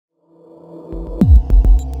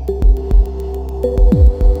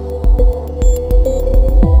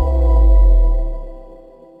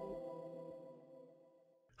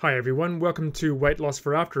Hi everyone, welcome to Weight Loss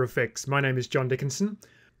for After Effects. My name is John Dickinson.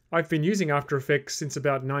 I've been using After Effects since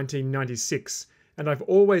about 1996, and I've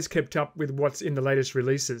always kept up with what's in the latest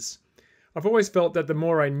releases. I've always felt that the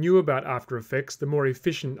more I knew about After Effects, the more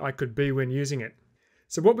efficient I could be when using it.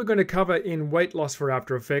 So what we're going to cover in Weight Loss for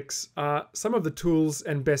After Effects are some of the tools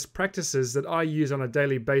and best practices that I use on a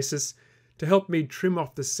daily basis to help me trim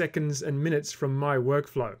off the seconds and minutes from my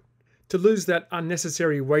workflow, to lose that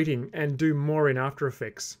unnecessary waiting and do more in After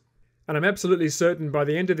Effects. And I'm absolutely certain by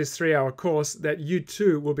the end of this 3-hour course that you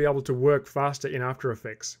too will be able to work faster in After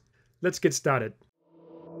Effects. Let's get started.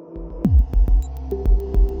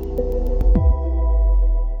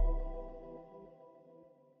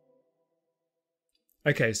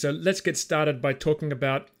 Okay, so let's get started by talking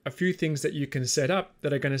about a few things that you can set up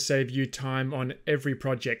that are going to save you time on every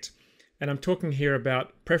project. And I'm talking here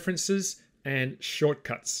about preferences and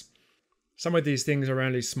shortcuts. Some of these things are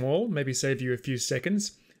only small, maybe save you a few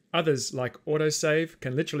seconds. Others, like autosave,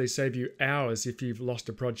 can literally save you hours if you've lost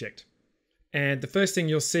a project. And the first thing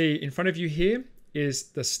you'll see in front of you here is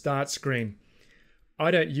the start screen. I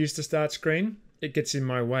don't use the start screen, it gets in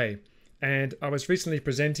my way. And I was recently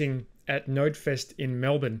presenting at NodeFest in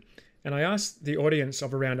Melbourne, and I asked the audience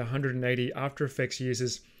of around 180 After Effects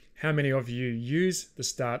users how many of you use the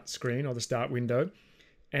start screen or the start window,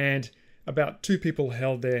 and about 2 people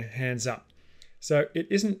held their hands up. So it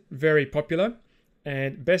isn't very popular,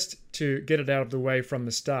 and best to get it out of the way from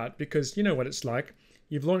the start, because you know what it's like.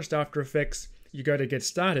 You've launched After Effects, you go to get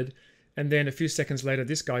started, and then a few seconds later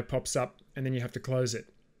this guy pops up and then you have to close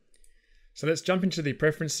it. So let's jump into the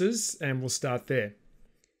preferences and we'll start there.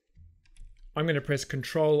 I'm going to press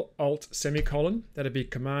Control Alt semicolon, that'll be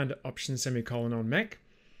Command Option semicolon on Mac.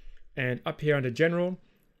 And up here under General,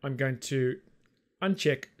 I'm going to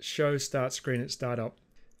uncheck Show Start Screen at Startup,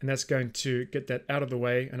 and that's going to get that out of the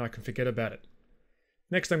way and I can forget about it.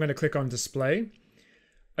 Next, I'm going to click on Display.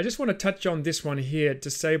 I just want to touch on this one here,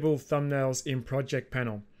 Disable Thumbnails in Project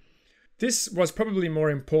Panel. This was probably more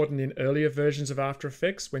important in earlier versions of After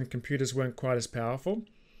Effects when computers weren't quite as powerful.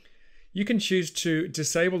 You can choose to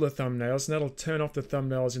disable the thumbnails, and that'll turn off the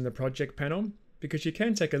thumbnails in the project panel, because you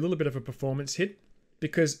can take a little bit of a performance hit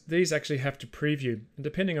because these actually have to preview. And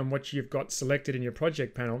depending on what you've got selected in your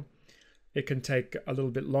project panel, it can take a little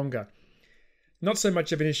bit longer. Not so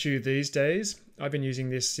much of an issue these days. I've been using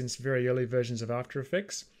this since very early versions of After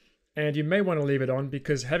Effects. And you may want to leave it on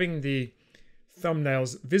because having the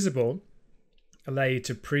thumbnails visible allow you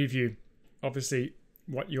to preview, obviously,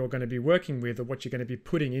 what you're going to be working with or what you're going to be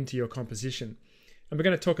putting into your composition. And we're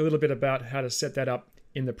going to talk a little bit about how to set that up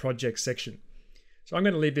in the project section. So I'm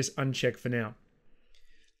going to leave this unchecked for now.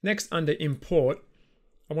 Next, under Import,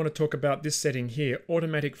 I want to talk about this setting here,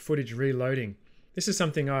 Automatic Footage Reloading. This is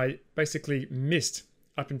something I basically missed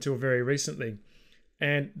up until very recently.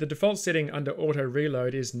 And the default setting under Auto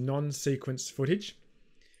Reload is non-sequence footage.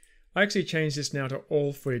 I actually changed this now to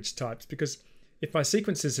all footage types because if my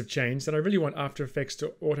sequences have changed, then I really want After Effects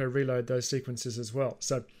to auto reload those sequences as well.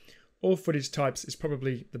 So all footage types is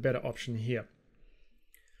probably the better option here.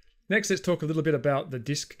 Next, let's talk a little bit about the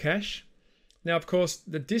disk cache. Now, of course,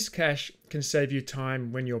 the disk cache can save you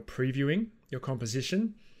time when you're previewing your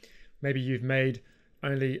composition. Maybe you've made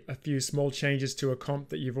only a few small changes to a comp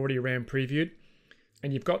that you've already ran previewed,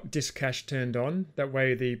 and you've got disk cache turned on. That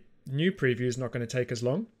way the new preview is not going to take as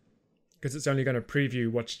long because it's only going to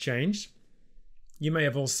preview what's changed. You may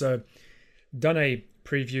have also done a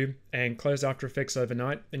preview and closed After Effects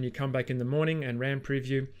overnight, and you come back in the morning and ran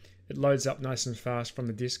preview. It loads up nice and fast from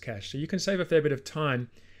the disk cache. So you can save a fair bit of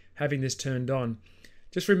time having this turned on.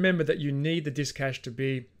 Just remember that you need the disk cache to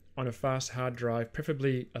be on a fast hard drive,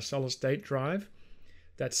 preferably a solid state drive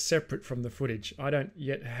that's separate from the footage. I don't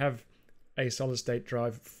yet have a solid state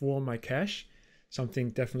drive for my cache, something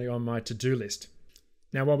definitely on my to-do list.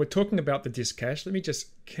 Now, while we're talking about the disk cache, let me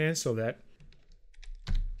just cancel that.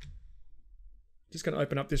 Just going to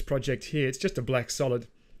open up this project here. It's just a black solid,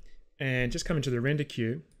 and just come into the render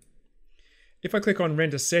queue. If I click on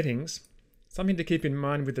render settings, something to keep in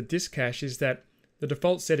mind with the disk cache is that the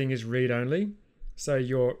default setting is read only. So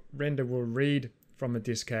your render will read from the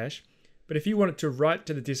disk cache. But if you want it to write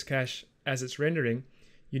to the disk cache as it's rendering,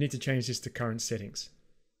 you need to change this to current settings.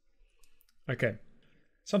 Okay.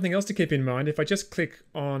 Something else to keep in mind, if I just click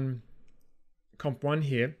on Comp 1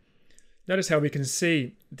 here, notice how we can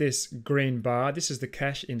see this green bar. This is the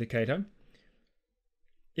cache indicator.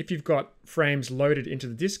 If you've got frames loaded into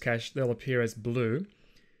the disk cache, they'll appear as blue.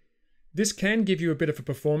 This can give you a bit of a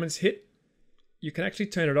performance hit. You can actually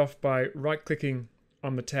turn it off by right-clicking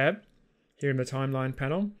on the tab here in the timeline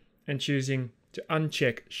panel and choosing to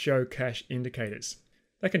uncheck Show Cache Indicators.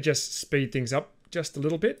 That can just speed things up just a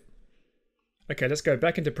little bit. Okay, let's go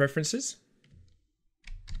back into preferences.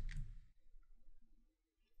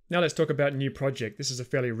 Now let's talk about new project. This is a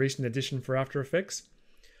fairly recent addition for After Effects.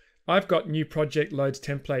 I've got new project loads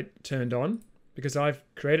template turned on because I've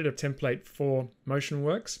created a template for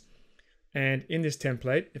MotionWorks. And in this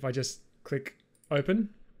template, if I just click open,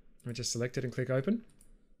 I just select it and click open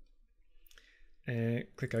and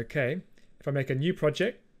click OK. If I make a new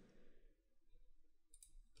project,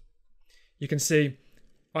 you can see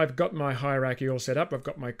I've got my hierarchy all set up. I've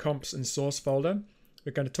got my comps and source folder.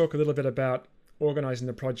 We're going to talk a little bit about organizing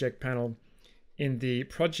the project panel in the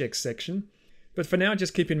project section. But for now,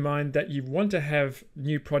 just keep in mind that you want to have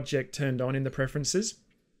new project turned on in the preferences.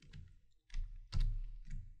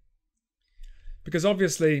 Because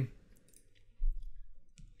obviously,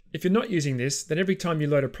 if you're not using this, then every time you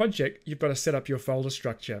load a project, you've got to set up your folder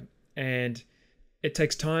structure. And it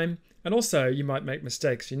takes time. And also, you might make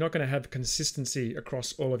mistakes. You're not going to have consistency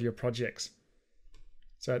across all of your projects.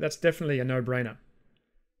 So that's definitely a no-brainer.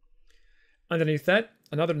 Underneath that,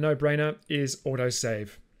 another no-brainer is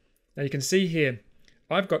autosave. Now you can see here,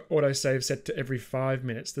 I've got autosave set to every 5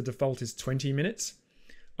 minutes. The default is 20 minutes.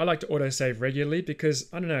 I like to autosave regularly because,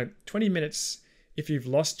 I don't know, 20 minutes if you've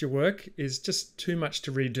lost your work is just too much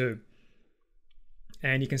to redo.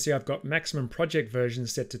 And you can see I've got maximum project version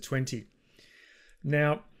set to 20.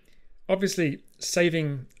 Now, obviously,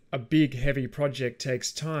 saving a big, heavy project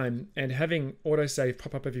takes time, and having autosave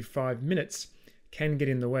pop up every 5 minutes can get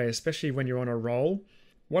in the way, especially when you're on a roll.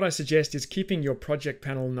 What I suggest is keeping your project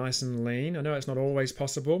panel nice and lean. I know it's not always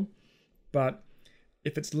possible, but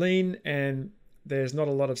if it's lean and there's not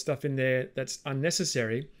a lot of stuff in there that's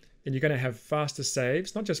unnecessary, then you're going to have faster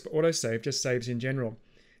saves, not just autosave, just saves in general,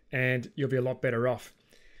 and you'll be a lot better off.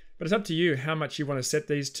 But it's up to you how much you want to set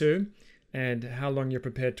these to and how long you're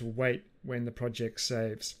prepared to wait when the project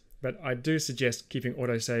saves. But I do suggest keeping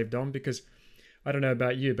autosaved on because I don't know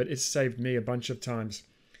about you, but it's saved me a bunch of times.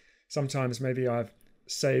 Sometimes maybe I've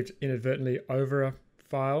saved inadvertently over a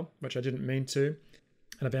file, which I didn't mean to,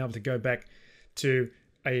 and I've been able to go back to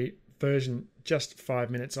a version just 5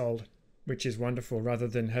 minutes old, which is wonderful, rather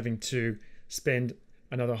than having to spend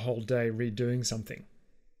another whole day redoing something.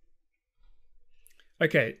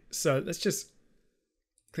 Okay, so let's just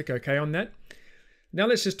click OK on that. Now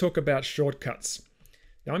let's just talk about shortcuts.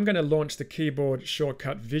 Now I'm going to launch the keyboard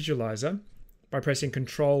shortcut visualizer by pressing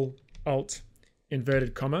Control Alt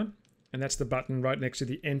inverted comma, and that's the button right next to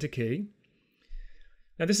the Enter key.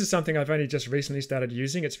 Now this is something I've only just recently started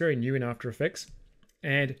using. It's very new in After Effects.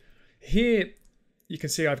 And here you can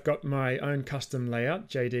see I've got my own custom layout,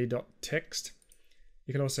 jd.text.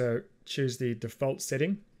 You can also choose the default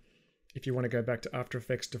setting if you want to go back to After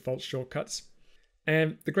Effects default shortcuts.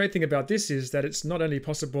 And the great thing about this is that it's not only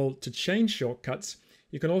possible to change shortcuts,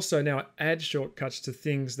 you can also now add shortcuts to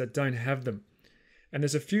things that don't have them. And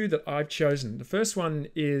there's a few that I've chosen. The first one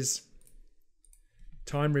is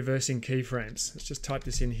time reversing keyframes. Let's just type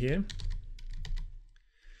this in here.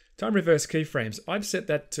 Time reverse keyframes. I've set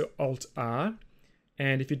that to Alt R.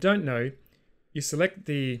 And if you don't know, you select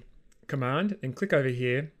the command and click over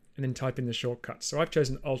here and then type in the shortcut. So I've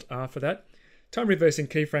chosen Alt R for that. Time reversing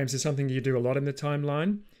keyframes is something you do a lot in the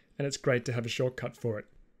timeline, and it's great to have a shortcut for it.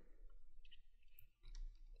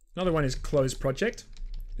 Another one is close project.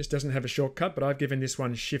 This doesn't have a shortcut, but I've given this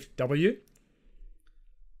one Shift W.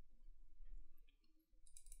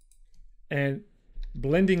 And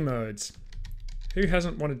blending modes. Who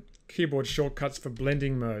hasn't wanted keyboard shortcuts for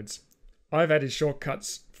blending modes? I've added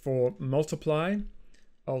shortcuts for multiply,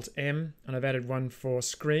 Alt M, and I've added one for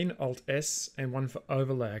screen, Alt S, and one for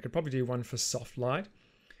overlay. I could probably do one for soft light.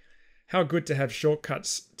 How good to have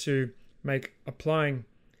shortcuts to make applying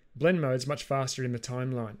blend modes much faster in the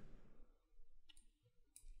timeline.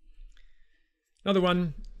 Another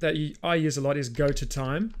one that I use a lot is Go to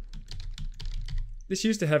Time. This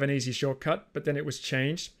used to have an easy shortcut, but then it was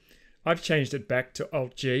changed. I've changed it back to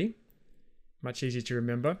Alt G. Much easier to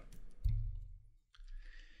remember.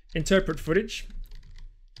 Interpret footage.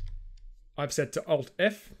 I've set to Alt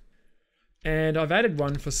F. And I've added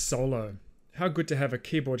one for solo. How good to have a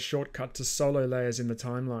keyboard shortcut to solo layers in the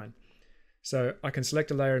timeline. So I can select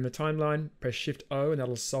a layer in the timeline, press Shift O, and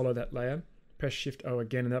that'll solo that layer. Press Shift O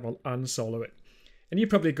again, and that will unsolo it. And you've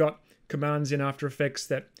probably got commands in After Effects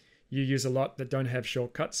that you use a lot that don't have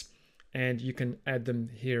shortcuts, and you can add them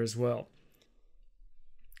here as well.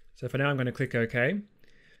 So for now, I'm going to click OK.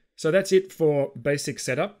 So that's it for basic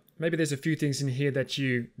setup. Maybe there's a few things in here that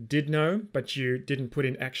you did know, but you didn't put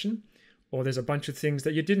in action, or there's a bunch of things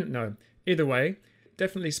that you didn't know. Either way,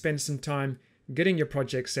 definitely spend some time getting your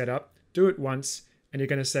project set up, do it once, and you're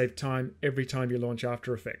going to save time every time you launch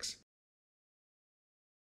After Effects.